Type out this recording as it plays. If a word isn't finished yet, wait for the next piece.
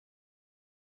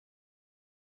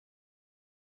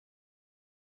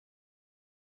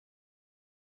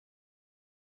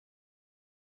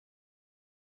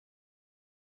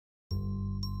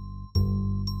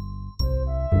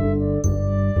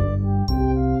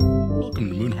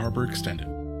Open Harbor Extended.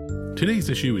 Today's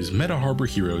issue is Meta Harbor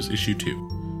Heroes Issue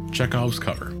 2, Chekhov's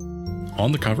cover.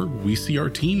 On the cover, we see our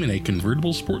team in a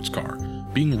convertible sports car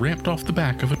being ramped off the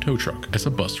back of a tow truck as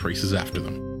a bus races after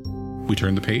them. We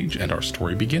turn the page and our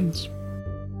story begins.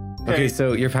 Okay,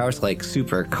 so your powers like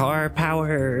super car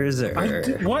powers or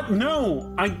what?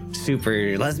 No,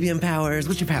 super lesbian powers.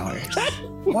 What's your powers?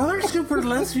 What are super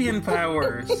lesbian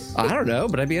powers? I don't know,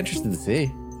 but I'd be interested to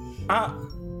see.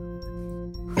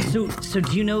 So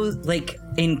do you know, like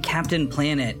in Captain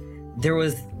Planet, there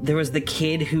was the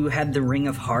kid who had the Ring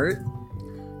of Heart?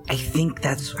 I think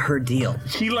that's her deal.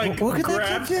 She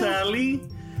grabs Sally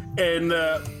and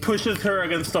pushes her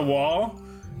against the wall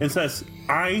and says,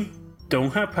 "I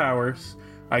don't have powers.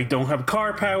 I don't have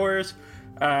car powers.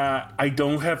 I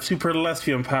don't have super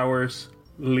lesbian powers.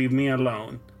 Leave me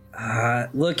alone."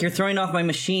 Look, you're throwing off my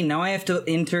machine. Now I have to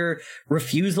enter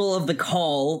refusal of the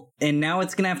call, and now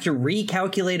it's going to have to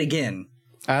recalculate again.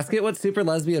 Ask it what super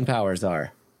lesbian powers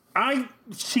are.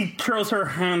 She throws her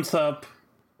hands up.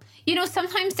 You know,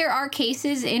 sometimes there are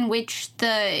cases in which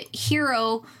the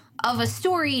hero of a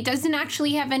story doesn't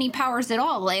actually have any powers at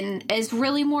all, and is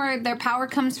really more their power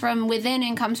comes from within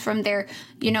and comes from their,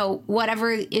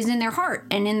 whatever is in their heart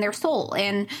and in their soul.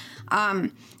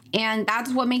 And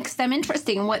that's what makes them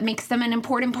interesting and what makes them an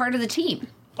important part of the team.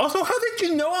 Also, how did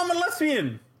you know I'm a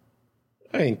lesbian?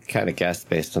 I kind of guessed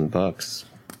based on books.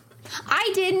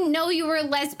 I didn't know you were a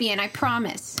lesbian, I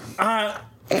promise.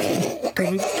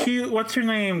 Thank you. What's your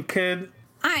name, kid?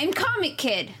 I'm Comic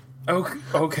Kid.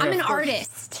 Okay. I'm an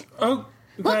artist. Oh,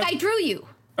 look, I drew you.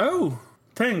 Oh,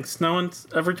 thanks. No one's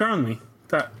ever drawn me.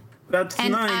 That's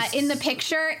nice. In the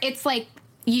picture, it's like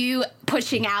you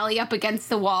pushing Allie up against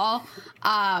the wall.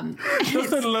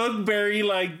 Does it look very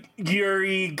like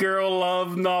Yuri girl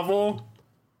love novel?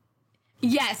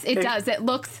 Yes, it does. It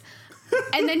looks.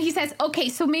 And then he says, "Okay,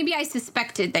 so maybe I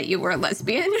suspected that you were a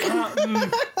lesbian."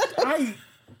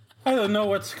 I don't know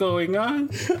what's going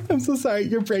on. I'm so sorry.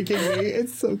 You're breaking me.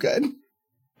 It's so good.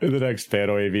 In the next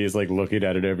panel, AV is like looking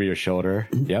at it over your shoulder.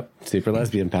 Yep, super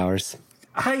lesbian powers.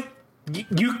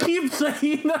 You keep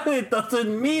saying that it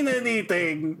doesn't mean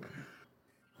anything.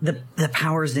 The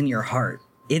power's in your heart.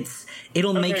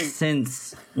 It'll make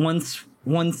sense once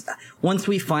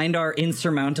we find our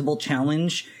insurmountable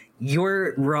challenge.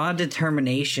 Your raw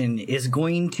determination is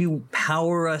going to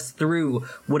power us through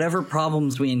whatever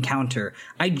problems we encounter.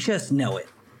 I just know it.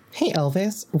 Hey,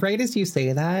 Elvis, right as you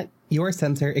say that, your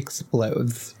sensor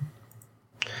explodes.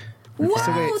 Whoa,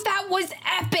 that was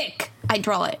epic! I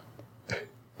draw it.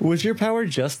 Was your power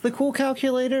just the cool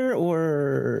calculator,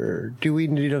 or do we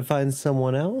need to find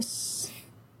someone else?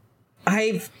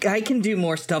 I can do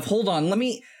more stuff. Hold on, let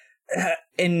me...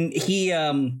 and he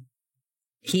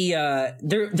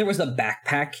there was a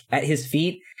backpack at his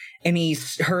feet, and he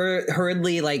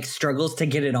hurriedly struggles to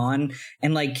get it on,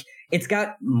 and it's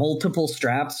got multiple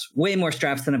straps, way more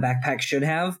straps than a backpack should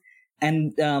have,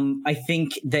 and I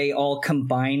think they all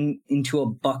combine into a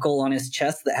buckle on his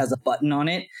chest that has a button on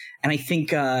it, and I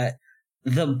think the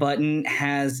button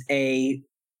has a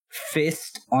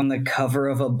fist on the cover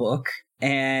of a book,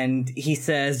 and he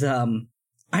says, "I'm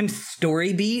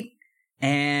Storybeat,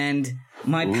 and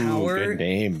my power," good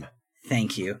name.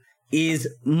 Thank you, "is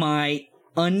my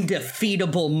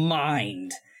undefeatable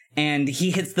mind." And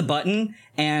he hits the button,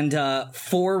 and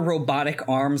 4 robotic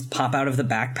arms pop out of the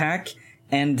backpack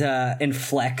and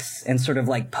flex and sort of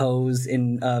pose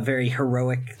in a very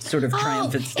heroic sort of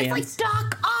triumphant stance. It's like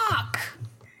Doc Ock.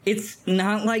 It's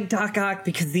not like Doc Ock,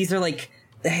 because these are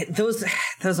those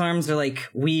arms are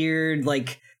weird,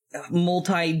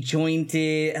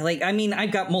 multi-jointed.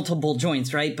 I've got multiple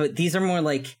joints, right? But these are more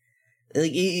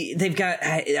they've got.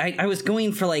 I was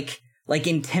going for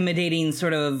intimidating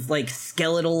sort of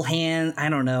skeletal hand. I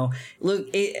don't know. Look,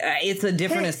 it's a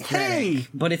different aesthetic,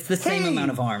 but it's the same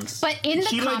amount of arms. But in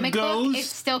the comic book, it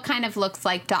still kind of looks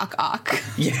like Doc Ock.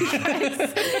 Yeah.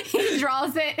 He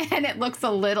draws it, and it looks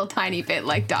a little tiny bit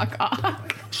like Doc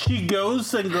Ock. She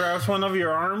goes and grabs one of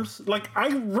your arms. I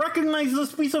recognize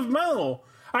this piece of metal.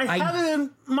 I had it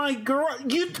in my garage.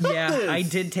 You took this. Yeah, I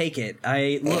did take it.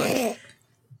 Look.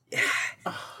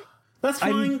 That's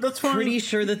fine. That's fine. I'm pretty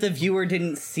sure that the viewer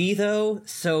didn't see, though,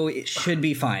 so it should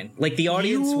be fine. The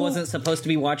audience wasn't supposed to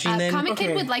be watching then. Comic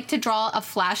Kid would like to draw a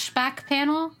flashback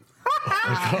panel.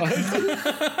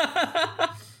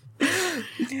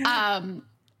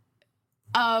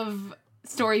 Of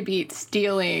Storybeat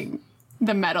stealing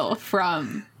the medal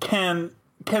from... Can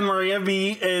Maria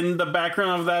be in the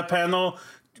background of that panel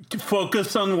to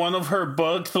focus on one of her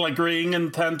books, reading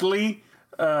intently?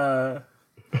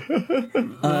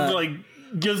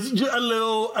 just a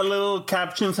little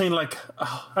caption saying like,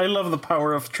 oh, "I love the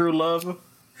power of true love."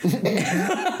 And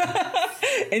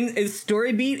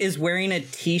Storybeat is wearing a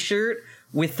T-shirt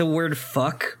with the word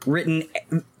 "fuck" written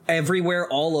everywhere,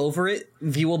 all over it,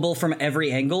 viewable from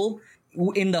every angle,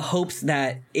 in the hopes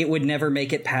that it would never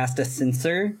make it past a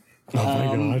censor.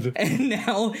 Oh my god! And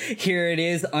now here it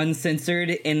is, uncensored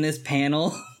in this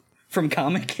panel from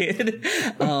Comic Kid.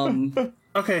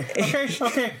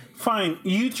 Okay, fine.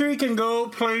 You three can go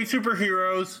play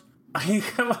superheroes. I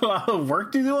have a lot of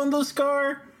work to do on this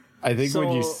car. I think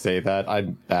when you say that,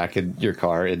 I'm back in your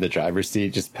car in the driver's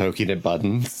seat, just poking at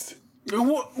buttons.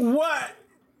 What?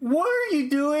 What are you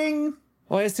doing?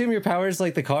 Well, I assume your power is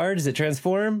like the car. Does it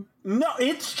transform? No,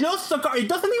 it's just a car. It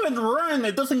doesn't even run.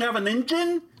 It doesn't have an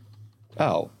engine.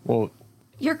 Oh, well.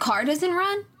 Your car doesn't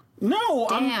run? No,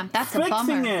 Damn, that's a fixing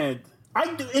bummer. it.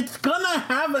 It's gonna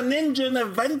have an engine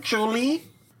eventually.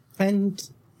 And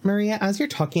Maria, as you're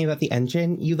talking about the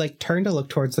engine, you like turn to look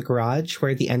towards the garage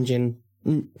where the engine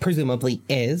presumably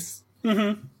is.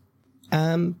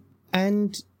 Mm-hmm.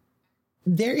 And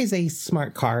there is a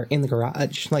smart car in the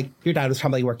garage. Like, your dad was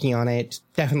probably working on it.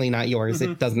 Definitely not yours.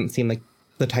 Mm-hmm. It doesn't seem like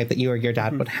the type that you or your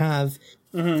dad would have.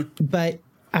 Mm-hmm. But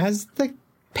as the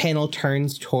panel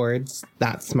turns towards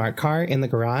that smart car in the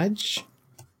garage,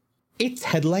 its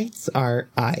headlights are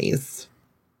eyes.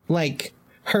 Like,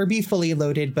 Herbie fully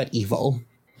loaded but evil.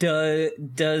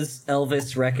 Does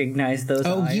Elvis recognize those eyes?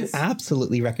 Oh, you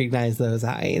absolutely recognize those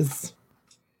eyes.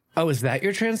 Oh, is that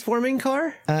your transforming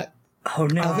car? Oh,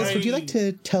 no. Elvis, would you like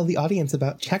to tell the audience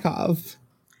about Chekhov?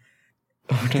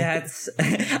 That's...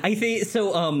 I think...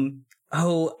 So,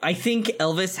 I think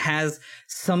Elvis has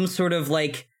some sort of,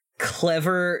 like,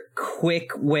 clever,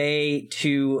 quick way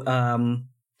to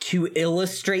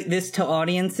illustrate this to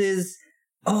audiences.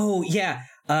 Oh, yeah.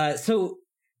 So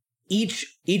each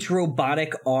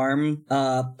robotic arm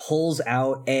pulls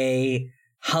out a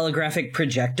holographic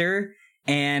projector,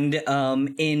 and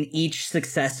in each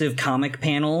successive comic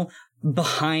panel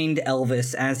behind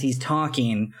Elvis as he's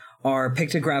talking are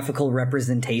pictographical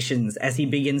representations as he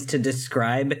begins to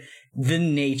describe the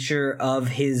nature of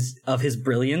his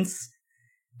brilliance.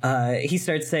 He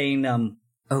starts saying,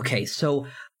 okay, so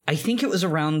I think it was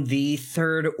around the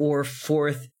third or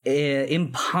fourth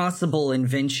impossible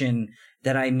invention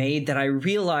that I made that I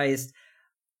realized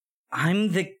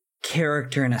I'm the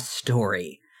character in a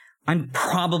story. I'm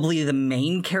probably the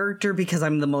main character because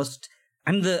I'm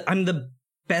the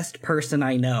best person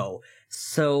I know.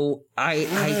 So I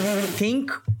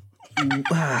think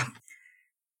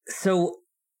so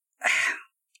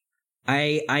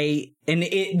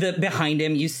behind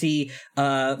him you see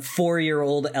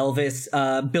 4-year-old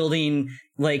Elvis building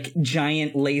like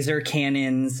giant laser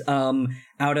cannons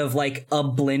out of like a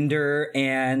blender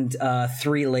and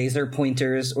 3 laser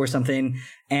pointers or something,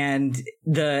 and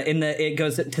it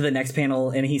goes to the next panel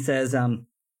and he says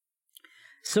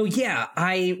so yeah,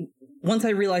 once I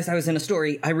realized I was in a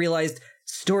story, I realized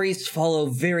stories follow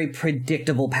very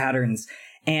predictable patterns,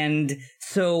 and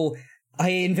so I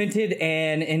invented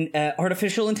an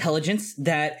artificial intelligence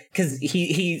that, because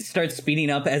he starts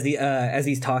speeding up as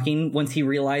he's talking once he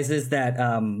realizes that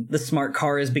the smart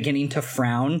car is beginning to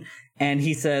frown, and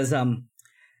he says,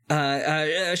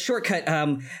 shortcut.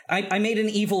 I made an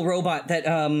evil robot that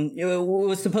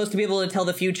was supposed to be able to tell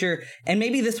the future, and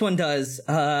maybe this one does.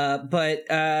 But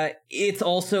it's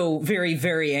also very,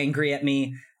 very angry at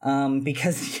me.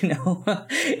 Because,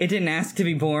 it didn't ask to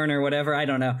be born or whatever. I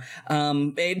don't know.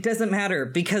 It doesn't matter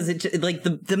because like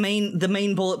the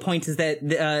main bullet point is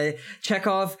that,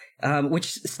 Chekhov,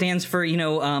 which stands for,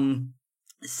 cyber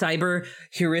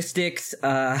heuristics,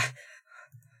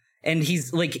 and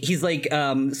he's like,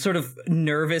 sort of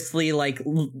nervously, like,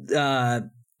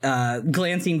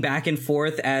 glancing back and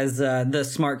forth as, the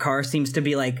smart car seems to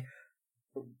be like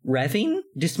revving.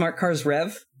 Do smart cars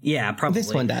rev? Yeah, probably.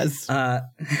 This one does. Yeah.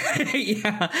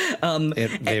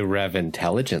 They rev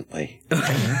intelligently.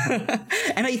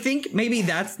 And I think maybe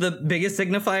that's the biggest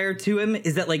signifier to him,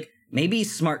 is that, like, maybe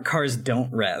smart cars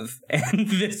don't rev. And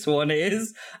this one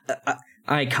is.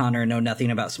 I, Connor, know nothing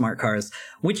about smart cars,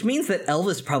 which means that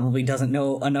Elvis probably doesn't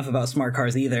know enough about smart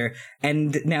cars either.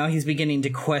 And now he's beginning to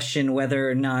question whether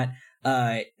or not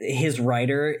his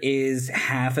writer is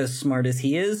half as smart as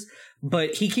he is.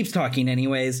 But he keeps talking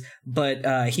anyways,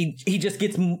 but he just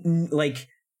gets, like,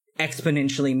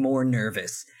 exponentially more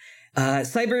nervous.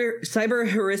 Cyber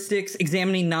Heuristics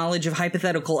Examining Knowledge of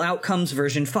Hypothetical Outcomes,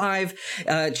 version 5,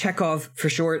 CHEKOV for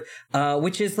short,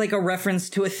 which is like a reference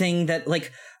to a thing that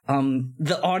like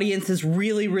the audience is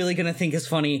really, really going to think is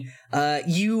funny.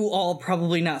 You all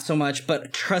probably not so much,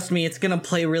 but trust me, it's going to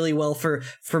play really well for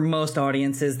most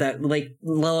audiences that like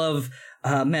love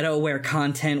meta-aware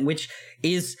content, which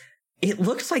is, it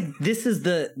looks like this is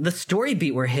the story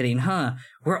beat we're hitting, huh?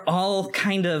 We're all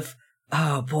kind of,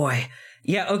 oh boy.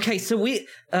 Yeah, okay, so we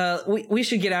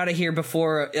should get out of here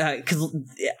before, because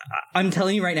I'm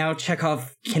telling you right now,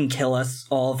 Chekhov can kill us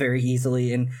all very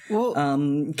easily, and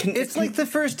it's like the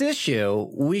first issue.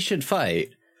 We should fight.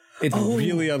 It's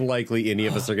really unlikely any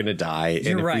of us are going to die,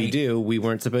 and if we do, we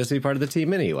weren't supposed to be part of the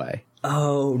team anyway.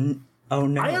 Oh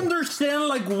no! I understand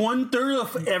like 1/3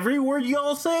 of every word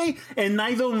y'all say, and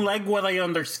I don't like what I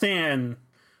understand.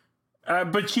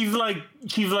 But she's like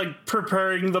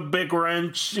preparing the big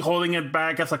wrench, holding it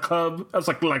back as a club, as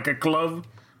like a glove.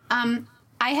 I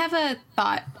have a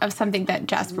thought of something that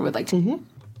Jasper would like to.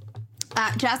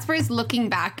 Mm-hmm. Jasper is looking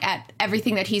back at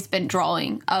everything that he's been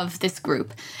drawing of this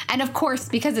group, and of course,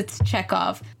 because it's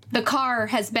Chekhov, the car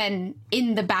has been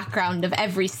in the background of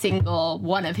every single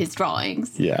one of his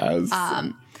drawings. Yes.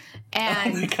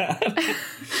 And.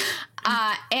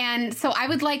 And so I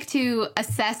would like to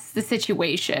assess the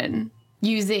situation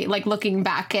using, like, looking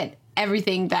back at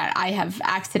everything that I have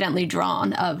accidentally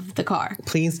drawn of the car.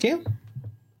 Please do.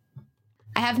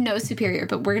 I have no superior,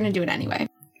 but we're going to do it anyway.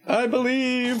 I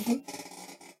believe.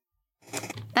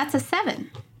 That's a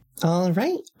 7. All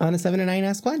right. On a 7 and 9,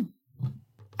 ask one.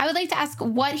 I would like to ask,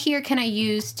 what here can I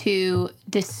use to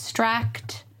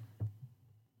distract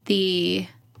the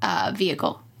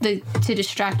vehicle, to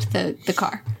distract the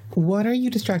car? What are you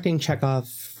distracting Chekhov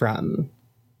from?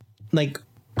 Like,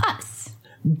 us.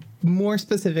 More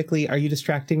specifically, are you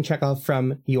distracting Chekhov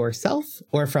from yourself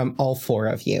or from all 4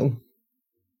 of you?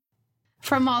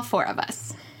 From all 4 of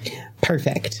us.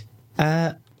 Perfect.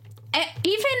 Even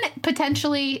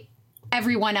potentially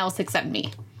everyone else except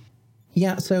me.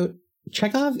 Yeah, so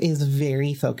Chekhov is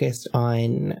very focused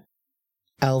on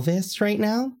Elvis right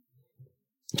now.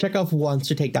 Chekhov wants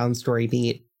to take down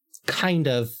Storybeat, kind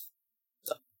of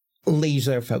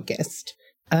laser focused.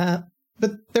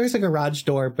 But there's a garage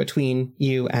door between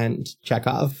you and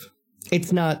Chekhov.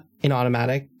 It's not an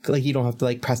automatic, like you don't have to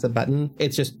like press a button.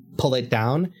 It's just pull it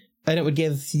down, and it would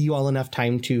give you all enough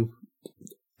time to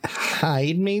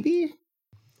hide, maybe?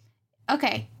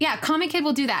 Okay, yeah, Comic Kid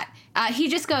will do that. He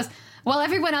just goes, well,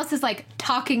 everyone else is like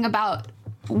talking about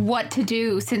what to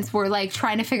do since we're like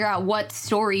trying to figure out what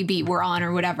story beat we're on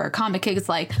or whatever. Comic Kid is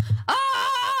like,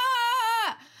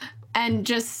 ah! And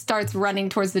just starts running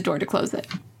towards the door to close it.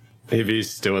 Maybe he's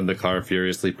still in the car,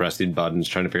 furiously pressing buttons,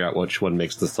 trying to figure out which one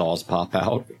makes the saws pop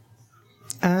out.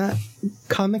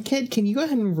 Comic Kid, can you go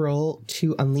ahead and roll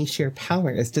to unleash your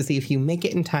powers to see if you make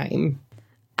it in time?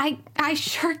 I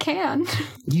sure can.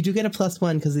 You do get a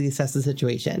 +1 because of the assess the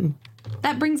situation.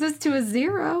 That brings us to a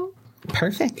 0.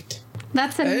 Perfect.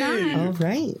 That's a 9. All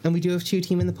right. And we do have 2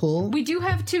 team in the pool. We do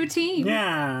have 2 teams.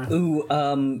 Yeah. Ooh,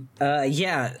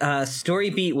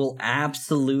 Storybeat will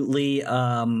absolutely,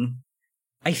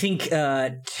 I think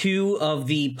 2 of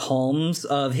the palms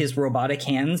of his robotic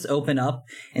hands open up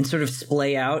and sort of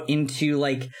splay out into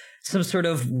like some sort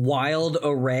of wild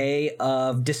array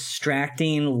of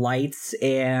distracting lights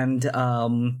and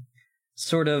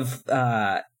sort of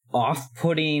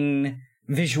off-putting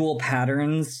visual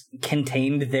patterns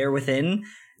contained there within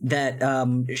that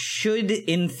should,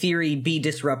 in theory, be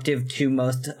disruptive to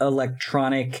most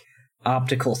electronic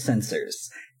optical sensors.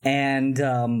 And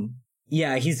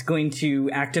yeah, he's going to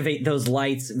activate those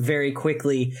lights very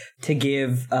quickly to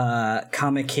give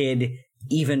Comic Kid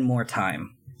even more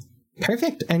time.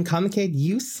 Perfect. And Comic Kid,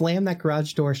 you slam that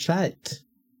garage door shut.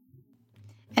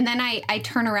 And then I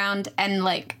turn around and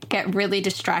like get really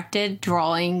distracted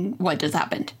drawing what just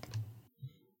happened.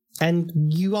 And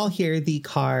you all hear the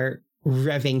car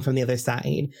revving from the other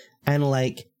side. And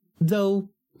like, though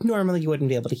normally you wouldn't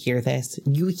be able to hear this,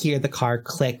 you hear the car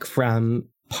click from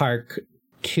park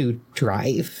to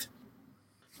drive.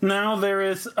 Now there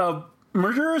is a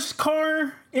murderous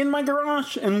car in my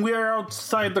garage, and we are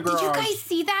outside the garage. Did you guys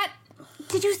see that?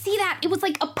 Did you see that? It was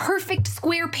like a perfect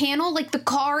square panel, like the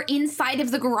car inside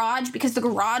of the garage, because the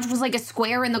garage was like a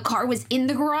square and the car was in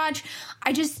the garage.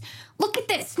 Look at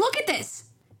this. Look at this.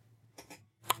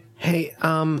 Hey,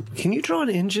 can you draw an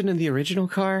engine in the original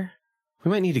car?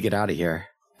 We might need to get out of here.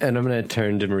 And I'm going to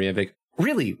turn to Maria and be like,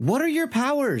 really, what are your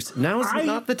powers? Now's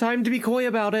not the time to be coy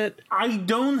about it. I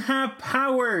don't have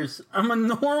powers. I'm a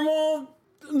normal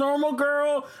normal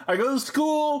girl. I go to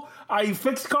school. I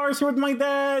fix cars with my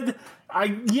dad.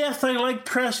 Yes, I like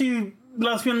trashy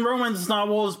lesbian romance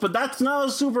novels, but that's not a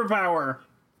superpower.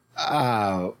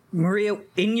 Maria,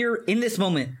 in this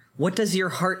moment, what does your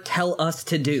heart tell us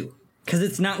to do? Because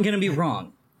it's not going to be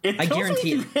wrong. I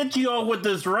guarantee it. Hit you all with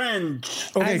this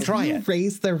wrench. Okay, try it.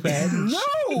 Raise the wrench.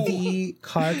 No! The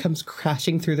car comes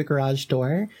crashing through the garage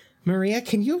door. Maria,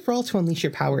 can you roll to unleash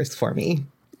your powers for me?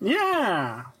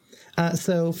 Yeah.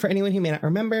 So for anyone who may not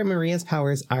remember, Maria's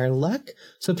powers are luck.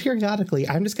 So periodically,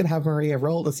 I'm just going to have Maria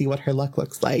roll to see what her luck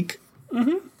looks like.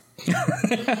 Mm-hmm.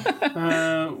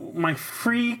 My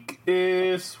freak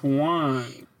is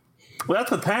 1. Well,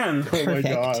 that's a 10. Perfect. Oh my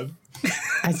god.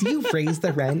 As you raise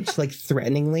the wrench, like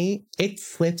threateningly, it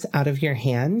slips out of your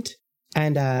hand.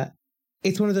 And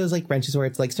it's one of those like wrenches where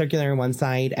it's like circular on one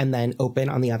side and then open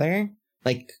on the other.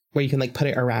 Like where you can like put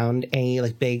it around a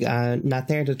like big nut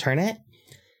there to turn it.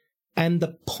 And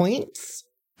the points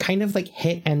kind of like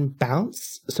hit and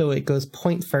bounce. So it goes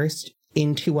point first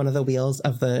into one of the wheels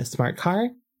of the smart car.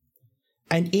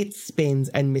 And it spins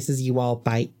and misses you all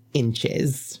by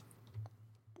inches.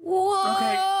 Whoa!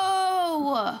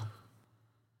 Okay.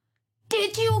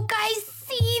 Did you guys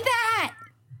see that?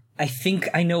 I think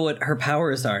I know what her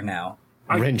powers are now.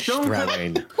 Wrench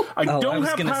throwing. I don't was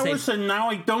have gonna powers, say- and now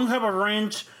I don't have a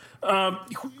wrench.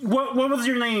 What was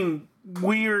your name?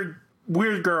 Weird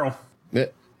girl.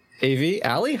 AV,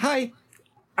 Allie, hi.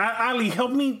 Ali,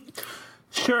 help me.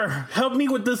 Sure, help me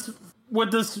with this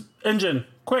engine,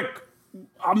 quick.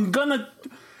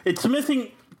 It's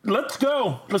missing. Let's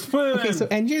go. Let's put it Okay, in. so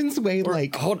engines weigh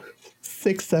like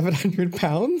 600-700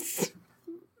 pounds.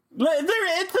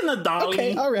 It's in a dolly.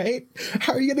 Okay, all right.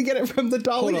 How are you going to get it from the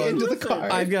dolly Hold on. into the car?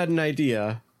 I've got an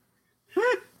idea.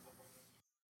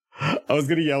 I was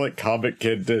gonna yell at Comic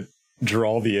Kid to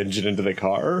draw the engine into the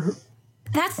car.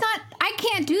 That's not. I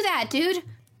can't do that, dude.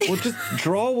 We'll just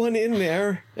draw one in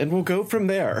there, and we'll go from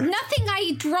there. Nothing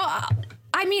I draw.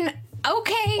 I mean,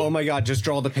 okay. Oh my god, just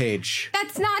draw the page.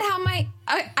 That's not how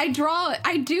I draw.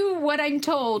 I do what I'm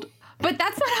told. But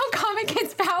that's not how Comic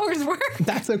Kid's powers work.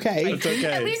 That's okay. It's okay.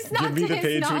 At least not Give me to the his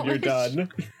page when you're knowledge. done.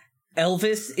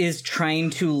 Elvis is trying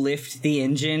to lift the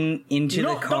engine into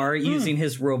No, the car no, using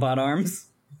his robot arms.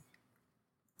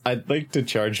 I'd like to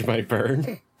charge my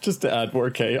burn, just to add more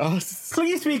chaos.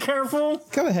 Please be careful.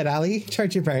 Go ahead, Allie.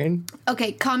 Charge your burn.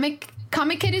 Okay, Comic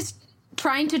Kid is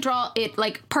trying to draw it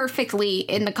like perfectly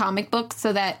in the comic book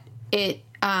so that it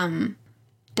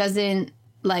doesn't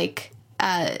like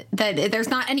that there's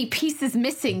not any pieces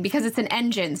missing because it's an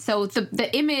engine. So the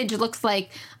image looks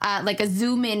like a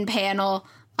zoom in panel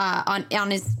on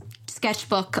his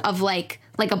sketchbook of like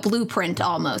a blueprint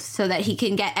almost, so that he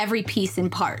can get every piece in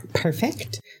part.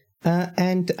 Perfect.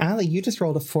 And Allie, you just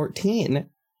rolled a 14.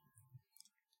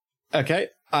 Okay,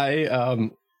 I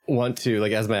want to,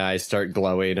 like, as my eyes start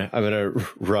glowing, I'm gonna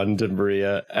run to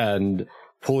Maria and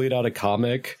pulling out a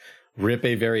comic, rip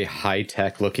a very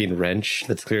high-tech looking wrench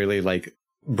that's clearly, like,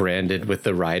 branded with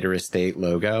the Ryder Estate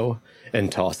logo,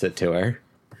 and toss it to her.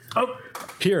 Oh,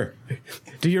 Here,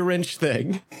 do your wrench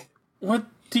thing. what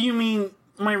do you mean,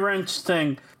 my wrench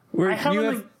thing? Where I have you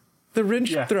an have the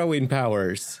wrench throwing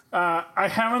powers. I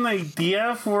have an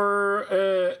idea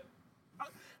for.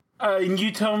 And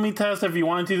you tell me, Tess, if you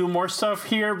wanted to do more stuff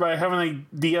here, but I have an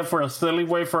idea for a silly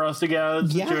way for us to get out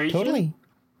of the situation. Yeah, totally.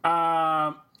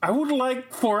 I would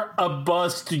like for a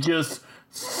bus to just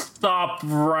stop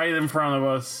right in front of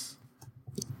us.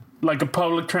 Like a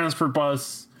public transport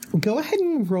bus. Go ahead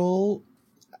and roll.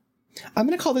 I'm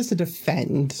going to call this a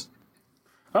defend.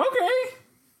 Okay.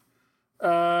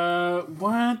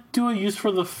 What do I use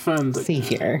for the fend? See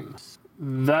here.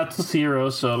 That's a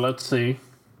 0, so let's see.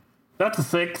 That's a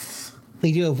 6.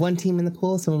 We do have one team in the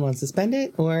pool. Someone wants to spend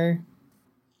it, or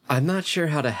I'm not sure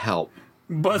how to help.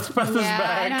 Bus passes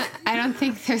back. I don't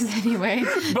think there's any way.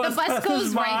 The bus passes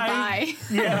goes right by.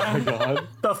 Yeah. God.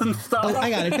 Doesn't stop. I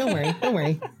got it. Don't worry. Don't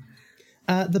worry.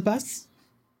 The bus,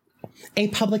 a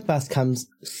public bus, comes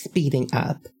speeding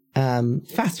up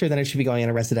faster than it should be going on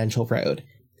a residential road,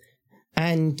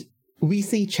 and we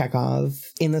see Chekhov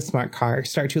in the smart car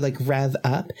start to like rev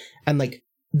up, and like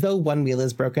though one wheel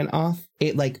is broken off,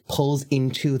 it like pulls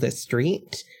into the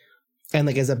street. And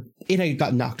like it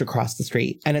got knocked across the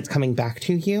street and it's coming back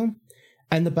to you.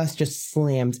 And the bus just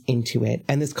slams into it.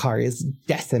 And this car is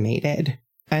decimated.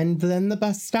 And then the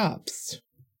bus stops.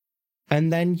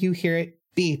 And then you hear it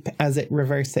beep as it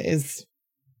reverses.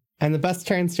 And the bus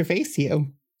turns to face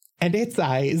you. And its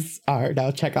eyes are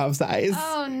now Chekhov's eyes.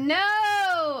 Oh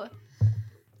no!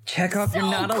 Chekhov, you're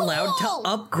not allowed to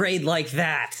upgrade like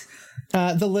that.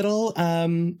 The little,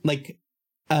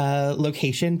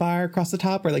 location bar across the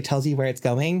top where like tells you where it's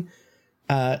going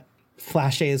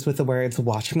flashes with the words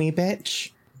 "Watch me,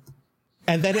 bitch,"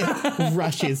 and then it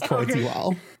rushes towards you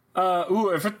all.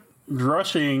 If it's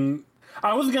rushing,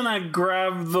 I was gonna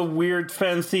grab the weird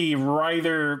fancy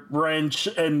rider wrench,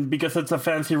 and because it's a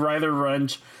fancy rider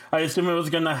wrench, I assume it was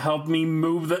gonna help me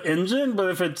move the engine. But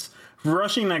if it's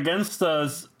rushing against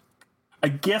us, I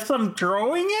guess I'm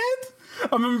throwing it.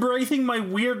 I'm embracing my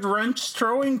weird wrench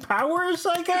throwing powers,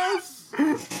 I guess.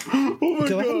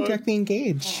 Go ahead and directly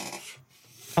engage.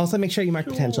 Also, make sure you mark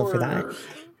potential for that.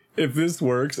 If this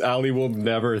works, Allie will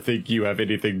never think you have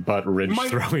anything but wrench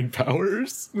throwing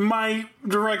powers. My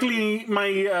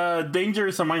danger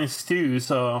is a -2,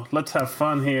 so let's have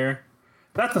fun here.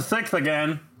 That's a 6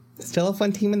 again. Still a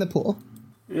fun team in the pool.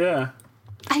 Yeah.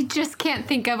 I just can't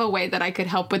think of a way that I could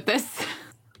help with this.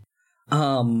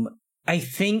 I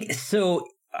think so.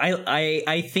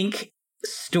 I think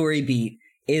Storybeat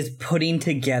is putting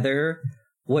together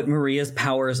what Maria's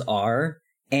powers are,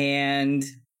 and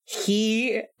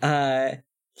he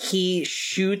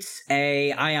shoots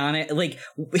a ionic, like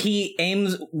he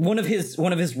aims one of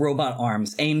his robot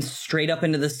arms aims straight up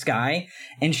into the sky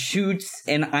and shoots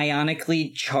an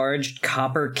ionically charged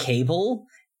copper cable,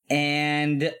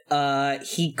 and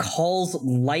he calls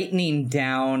lightning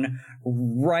down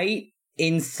right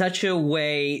in such a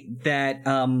way that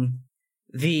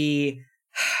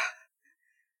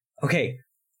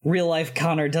real life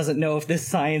Connor doesn't know if this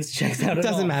science checks out at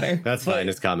all. Doesn't matter. That's fine.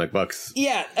 It's comic books.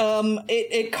 Yeah,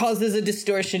 it causes a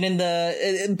distortion in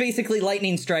the basically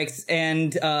lightning strikes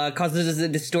and causes a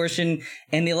distortion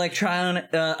in the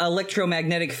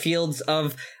electromagnetic fields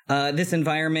of this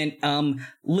environment,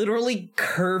 literally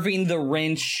curving the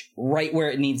wrench right where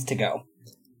it needs to go.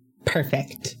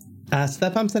 Perfect. So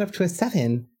that bumps it up to a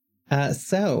 7.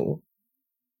 So,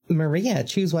 Maria,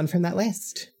 choose one from that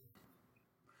list.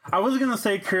 I was going to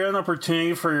say create an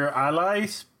opportunity for your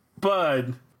allies, but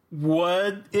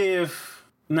what if...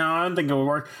 No, I don't think it would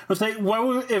work. I would say,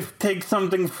 what if take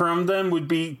something from them would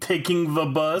be taking the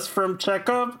bus from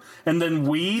Chekhov, and then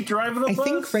we drive the bus? I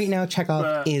think right now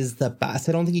Chekhov is the bus.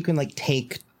 I don't think you can, like,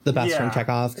 take the bus from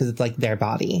Chekhov because it's, like, their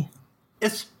body.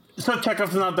 So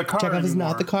Chekhov's not the car Chekhov is anymore.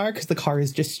 not the car because the car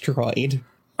is destroyed.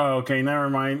 Oh, okay, never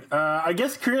mind. I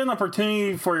guess create an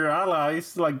opportunity for your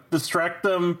allies, like distract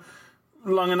them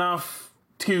long enough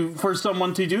for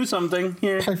someone to do something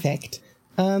here. Perfect.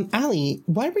 Allie,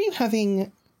 why were you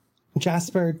having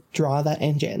Jasper draw that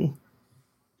engine?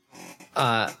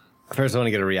 First I want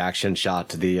to get a reaction shot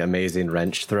to the amazing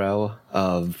wrench throw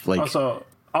of like... Also,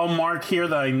 I'll mark here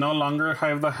that I no longer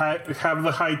have the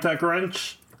high-tech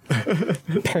wrench.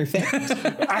 Perfect.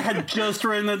 I had just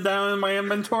written it down in my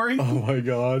inventory. Oh my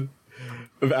god.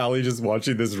 Of Allie just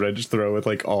watching this wrench throw with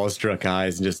like awestruck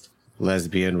eyes and just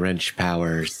lesbian wrench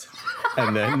powers.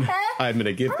 And then I'm going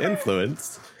to give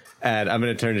influence and I'm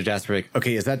going to turn to Jasper like,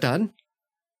 okay, is that done?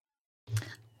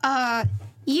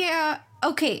 Yeah,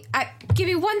 okay. Give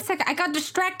me 1 second. I got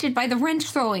distracted by the wrench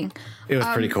throwing. It was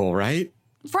pretty cool, right?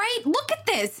 Right? Look at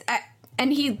this.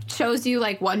 And he shows you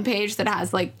like one page that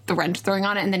has like the wrench throwing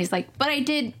on it, and then he's like, but I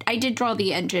did draw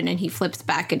the engine, and he flips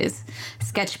back at his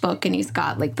sketchbook and he's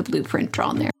got like the blueprint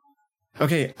drawn there.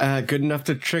 Okay, good enough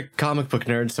to trick comic book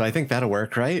nerds, so I think that'll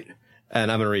work, right?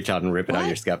 And I'm going to reach out and rip it out of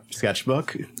your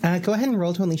sketchbook. Go ahead and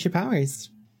roll to unleash your powers.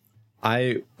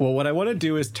 What I want to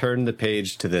do is turn the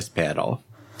page to this panel.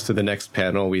 So the next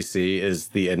panel we see is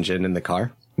the engine in the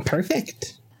car.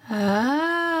 Perfect.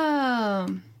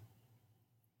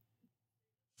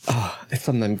 Oh, it's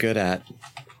something I'm good at.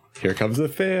 Here comes a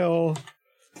fail.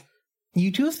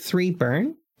 You do have 3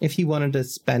 burn if you wanted to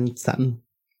spend some.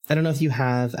 I don't know if you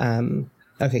have...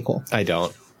 Okay, cool. I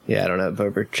don't. Yeah, I don't have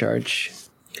overcharge.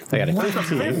 I got a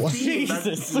 15.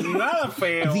 Jesus. That's not a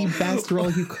fail. The best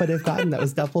roll you could have gotten. That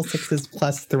was double 6s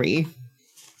plus 3.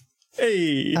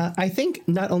 Hey. I think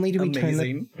not only do we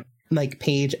turn the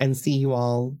page and see you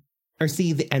all... Or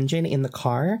see the engine in the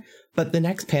car, but the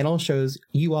next panel shows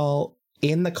you all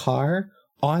in the car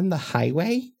on the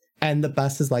highway, and the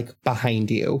bus is like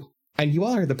behind you, and you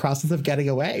all are in the process of getting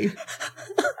away.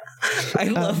 I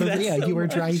love Maria, that so you were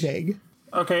much. driving.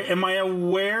 Okay, am I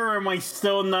aware or am I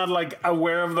still not like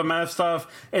aware of the mad stuff?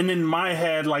 And in my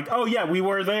head, like, oh yeah, we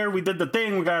were there, we did the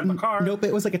thing, we got in the car. Nope,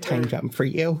 it was like a time jump for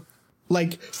you.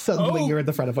 Like suddenly you're in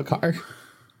the front of a car.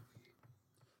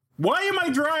 Why am I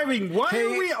driving? Why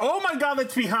are we? Oh my god,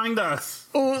 it's behind us.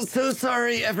 Oh, so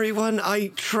sorry, everyone.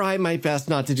 I try my best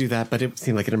not to do that, but it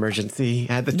seemed like an emergency.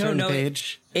 I had the turn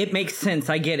page. It makes sense.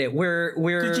 I get it.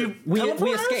 We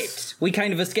escaped. We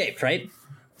kind of escaped, right?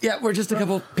 Yeah, we're just a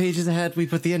couple pages ahead. We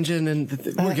put the engine and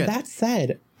we're good. That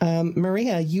said,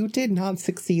 Maria, you did not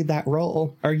succeed that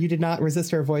roll, or you did not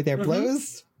resist or avoid their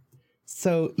blows.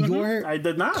 So your I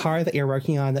did not. car that you're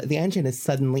working on, that the engine is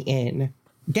suddenly in,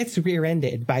 gets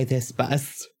rear-ended by this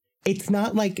bus. It's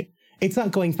not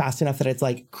going fast enough that it's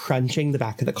like crunching the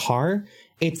back of the car.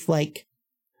 It's like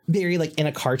very like in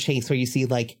a car chase where you see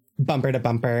like bumper to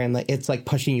bumper and like it's like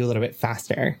pushing you a little bit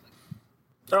faster.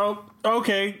 Oh,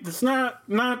 okay. It's not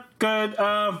good.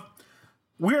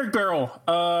 Weird girl.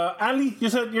 Ali, you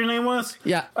said your name was?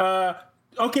 Yeah.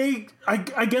 Okay,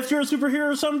 I guess you're a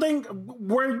superhero or something.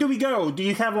 Where do we go? Do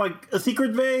you have like a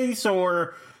secret base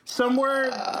or somewhere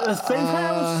a safe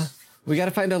house? We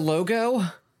gotta find a logo.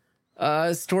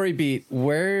 Story beat.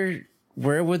 Where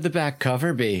would the back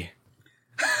cover be?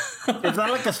 Is that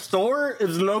like a store?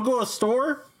 Is logo a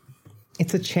store?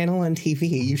 It's a channel on TV.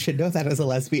 You should know that as a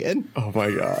lesbian. Oh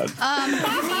my god.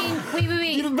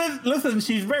 Wait. Listen,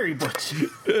 she's very butch.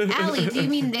 Allie, do you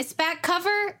mean this back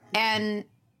cover? And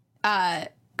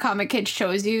Comic Kid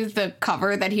shows you the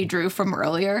cover that he drew from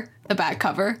earlier, the back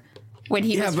cover, when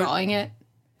he was drawing it.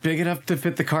 Big enough to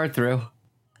fit the car through.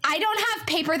 I don't have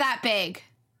paper that big.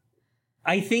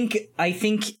 I think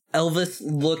Elvis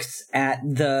looks at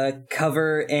the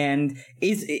cover and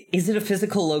is it a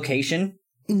physical location?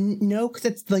 No,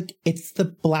 because it's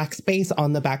the black space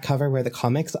on the back cover where the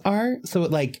comics are. So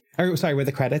where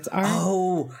the credits are.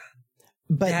 Oh,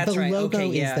 but that's the right. logo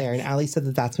Okay, is there, and Ali said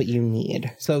that that's what you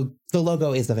need. So the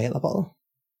logo is available.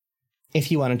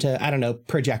 If you wanted to, I don't know,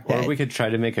 project it. Or we could try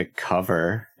to make a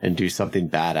cover and do something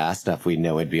badass stuff we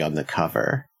know would be on the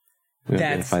cover. We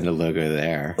have to find the logo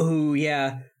there. Oh,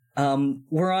 yeah.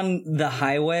 We're on the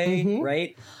highway,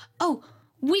 right? Oh,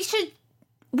 we should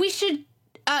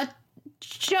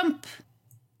jump.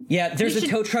 Yeah, there's a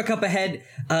tow truck up ahead.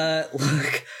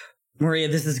 Look, Maria,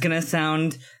 this is going to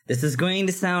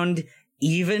sound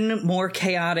even more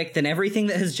chaotic than everything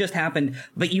that has just happened,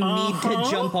 but you need to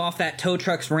jump off that tow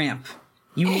truck's ramp.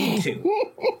 You need to.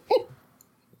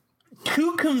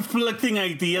 Two conflicting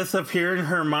ideas appear in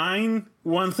her mind.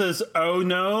 One says, oh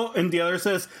no, and the other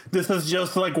says, this is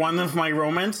just like one of my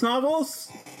romance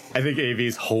novels. I think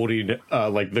Avi's holding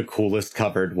like the coolest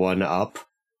covered one up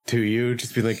to you,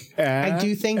 just be like, I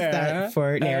do think that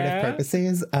for narrative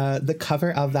purposes, the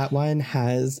cover of that one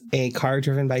has a car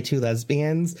driven by two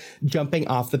lesbians jumping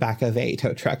off the back of a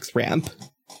tow truck's ramp.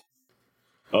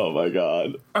 Oh my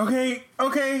god.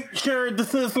 Okay, sure,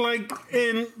 this is like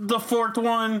in the fourth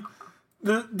one.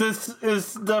 This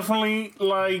is definitely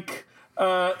like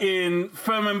in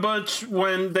Femme and Butch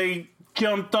when they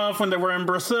jumped off when they were in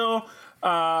Brazil.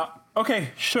 Okay,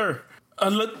 sure.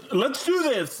 Let's do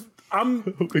this. I'm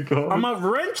a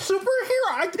wrench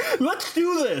superhero. Let's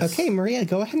do this. Okay, Maria,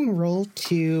 go ahead and roll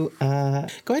to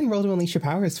unleash your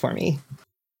powers for me.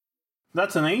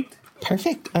 That's an 8.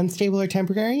 Perfect. Unstable or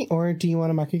temporary, or do you want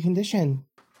to mark a condition?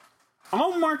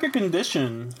 I'll mark a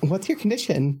condition. What's your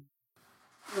condition?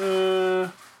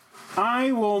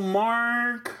 I will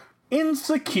mark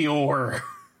insecure.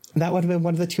 That would have been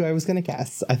one of the two I was going to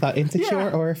guess. I thought insecure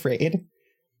or afraid.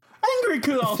 Angry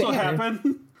could also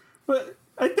happen. But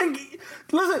I think,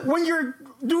 listen, when you're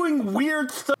doing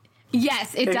weird stuff.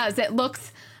 Yes, it does. It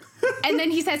looks. And then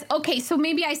he says, okay, so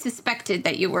maybe I suspected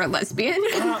that you were a lesbian.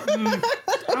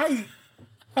 I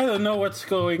don't know what's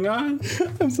going on.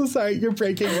 I'm so sorry. You're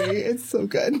breaking me. It's so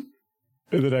good.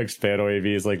 In the next panel, Av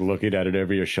is like looking at it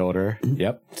over your shoulder.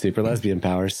 Yep, super lesbian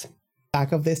powers.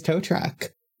 Back of this tow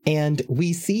truck. And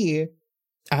we see,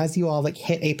 as you all like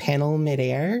hit a panel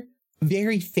midair,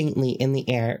 very faintly in the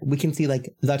air, we can see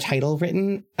like the title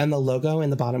written and the logo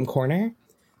in the bottom corner.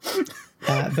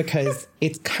 Because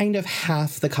it's kind of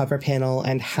half the cover panel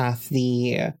and half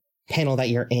the panel that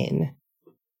you're in.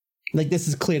 Like, this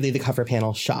is clearly the cover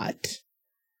panel shot.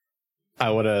 I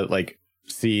want to, like,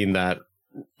 seeing that,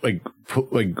 like,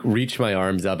 reach my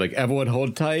arms up, like, everyone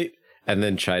hold tight, and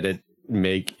then try to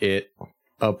make it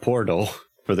a portal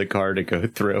for the car to go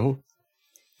through.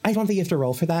 I don't think you have to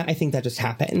roll for that. I think that just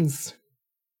happens.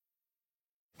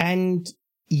 And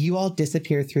you all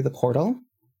disappear through the portal.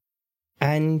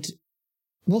 And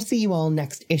we'll see you all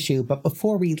next issue, but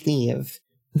before we leave,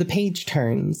 the page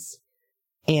turns,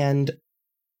 and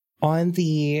on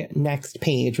the next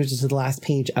page, which is the last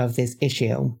page of this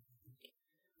issue,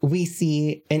 we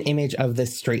see an image of the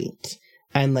street,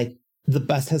 and like the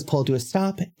bus has pulled to a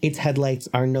stop. Its headlights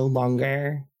are no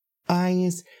longer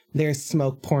eyes. There's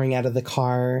smoke pouring out of the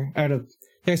car,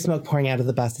 there's smoke pouring out of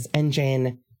the bus's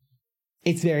engine.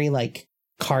 It's very like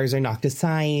cars are knocked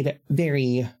aside,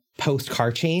 very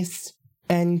post-car chase.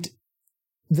 And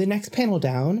the next panel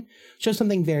down shows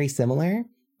something very similar,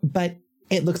 but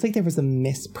it looks like there was a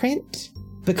misprint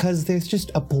because there's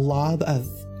just a blob of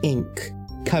ink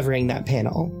covering that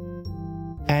panel.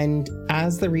 And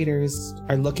as the readers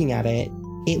are looking at it,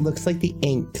 it looks like the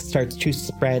ink starts to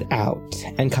spread out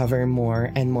and cover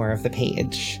more and more of the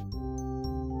page.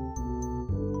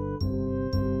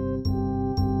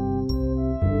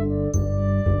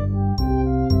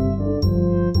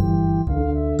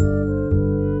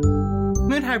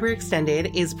 Moon Harbor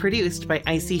Extended is produced by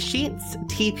Icy Sheets,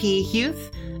 TP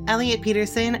Huth, Elliot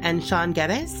Peterson, and Sean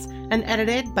Geddes, and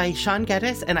edited by Sean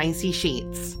Geddes and Icy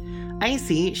Sheets.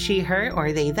 Icy, she, her,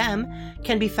 or they, them,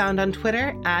 can be found on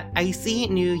Twitter at Icy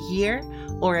New Year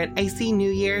or at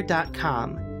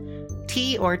icynewyear.com.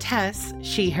 T or Tess,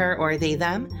 she, her, or they,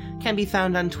 them, can be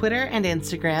found on Twitter and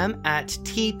Instagram at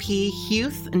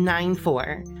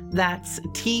TPHuth94. That's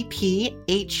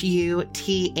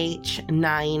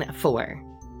TPHUTH94.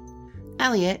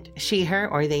 Elliot, she, her,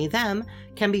 or they, them,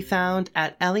 can be found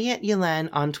at Elliot Ylen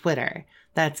on Twitter.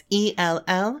 That's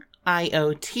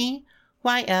ELLIOTYLEN.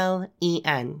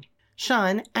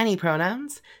 Sean, any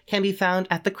pronouns, can be found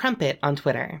at The Crumpet on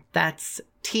Twitter. That's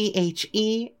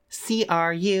THECRUMPIT.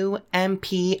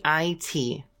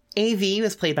 AV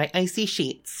was played by Icy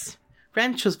Sheets.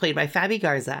 Wrench was played by Fabi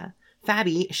Garza.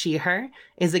 Fabi, she, her,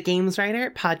 is a games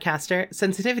writer, podcaster,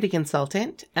 sensitivity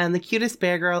consultant, and the cutest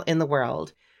bear girl in the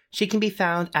world. She can be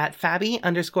found at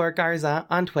Fabi_Garza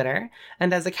on Twitter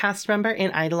and as a cast member in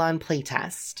Eidolon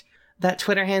Playtest. That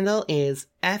Twitter handle is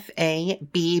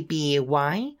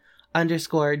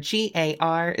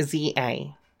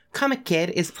FABBY_GARZA. Comic Kid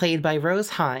is played by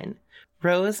Rose Hahn.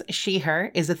 Rose, she,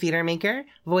 her, is a theater maker,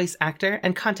 voice actor,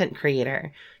 and content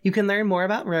creator. You can learn more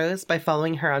about Rose by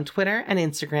following her on Twitter and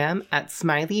Instagram at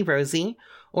SmileyRosie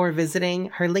or visiting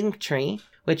her Linktree,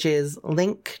 which is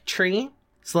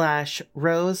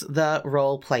linktree/Rose the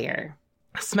Role Player.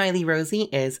 Smiley Rosie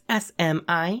is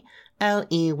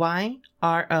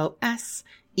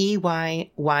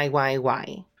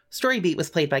SmileyRoseEYYYY. Storybeat was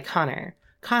played by Connor.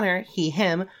 Connor, he,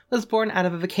 him, was born out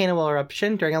of a volcano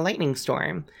eruption during a lightning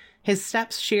storm. His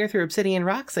steps shear through obsidian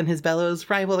rocks and his bellows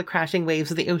rival the crashing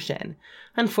waves of the ocean.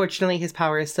 Unfortunately, his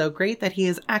power is so great that he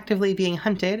is actively being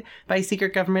hunted by a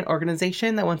secret government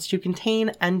organization that wants to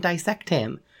contain and dissect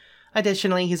him.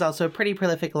 Additionally, he's also a pretty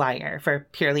prolific liar for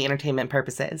purely entertainment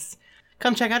purposes.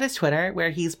 Come check out his Twitter,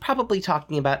 where he's probably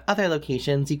talking about other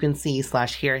locations you can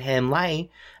see/hear him lie,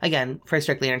 again, for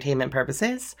strictly entertainment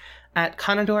purposes, at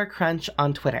Conodore Crunch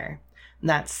on Twitter.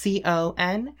 That's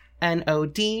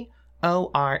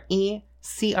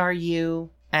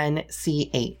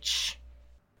CONODORECRUNCH.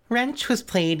 Wrench was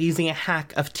played using a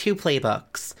hack of two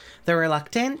playbooks, The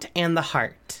Reluctant and The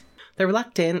Heart. The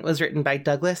Reluctant was written by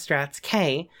Douglas Stratz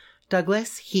K.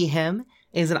 Douglas, he, him,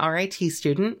 is an RIT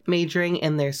student majoring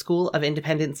in their School of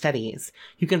Independent Studies.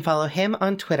 You can follow him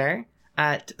on Twitter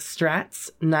at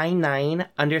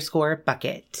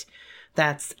Stratz99_bucket.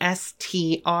 That's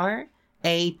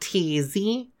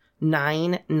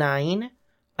STRATZ99_bucket.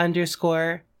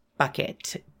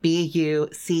 BUCKET.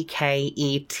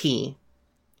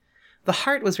 The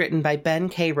Heart was written by Ben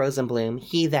K. Rosenblum,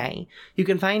 he, they. You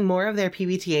can find more of their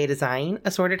PBTA design,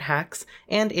 assorted hacks,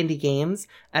 and indie games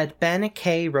at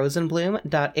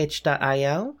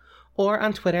benkrosenblum.itch.io or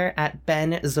on Twitter at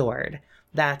BenZord.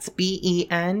 That's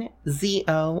BENZORD.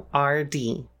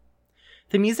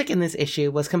 The music in this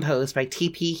issue was composed by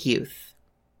TP Huth.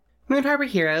 Moon Harbor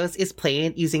Heroes is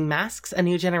played using Masks: A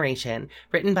New Generation,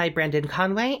 written by Brendan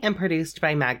Conway and produced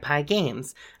by Magpie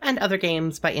Games, and other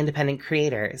games by independent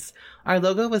creators. Our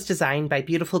logo was designed by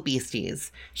Beautiful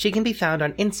Beasties. She can be found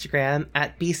on Instagram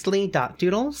at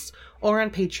beastly.doodles or on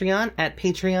Patreon at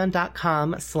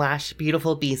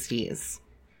patreon.com/beautifulbeasties.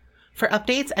 For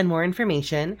updates and more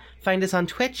information, find us on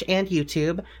Twitch and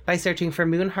YouTube by searching for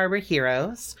Moon Harbor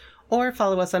Heroes, or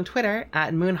follow us on Twitter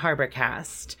at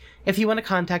MoonHarborCast. If you want to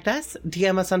contact us,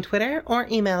 DM us on Twitter or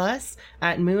email us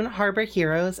at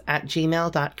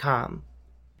moonharborheroes@gmail.com.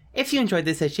 If you enjoyed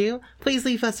this issue, please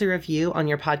leave us a review on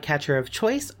your podcatcher of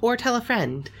choice or tell a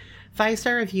friend.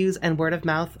 5-star reviews and word of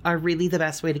mouth are really the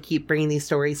best way to keep bringing these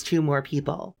stories to more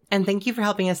people. And thank you for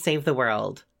helping us save the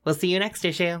world. We'll see you next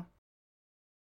issue.